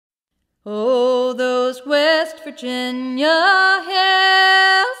Oh, those West Virginia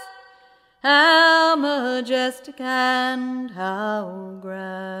hills, how majestic and how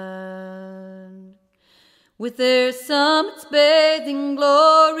grand, with their summits bathed in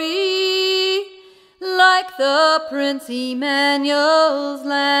glory, like the Prince Emmanuel's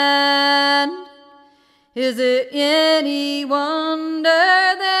land. Is it any wonder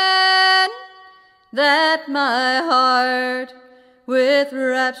then that my heart with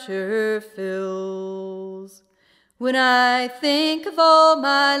rapture fills, when I think of all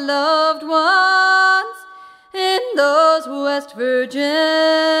my loved ones in those West Virginia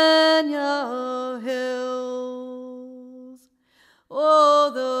hills?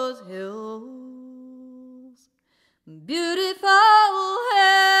 Oh, those hills, beautiful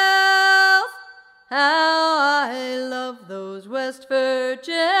hills, how I love those West Virginia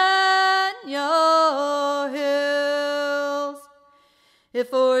hills.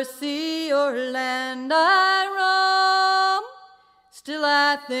 If o'er sea or land I roam, still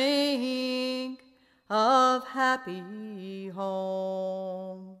I think of happy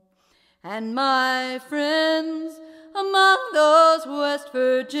home, and my friends among those West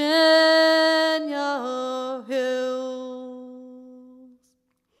Virginia hills.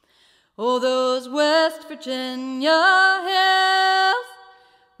 Oh, those West Virginia hills,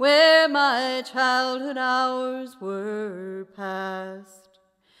 where my childhood hours were passed,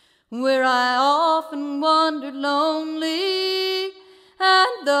 where I often wandered lonely,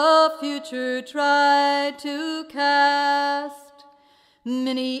 and the future tried to cast.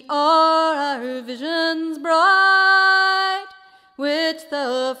 Many are our visions bright, which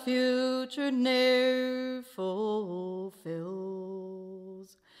the future ne'er fulfills.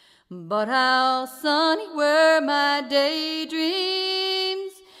 But how sunny were my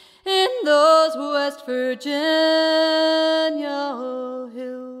daydreams in those West Virginia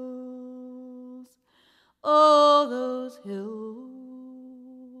hills. Oh, those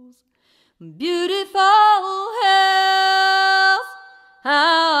hills, beautiful hills,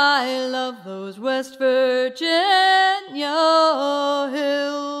 how I love those West Virginia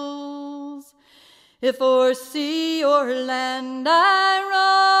hills. If o'er sea or land I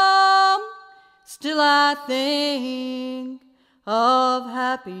roam, still I think of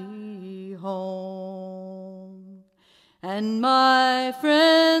happy home, and my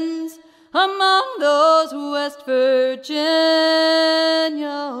friends among those West Virginia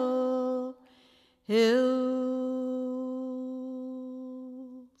hills.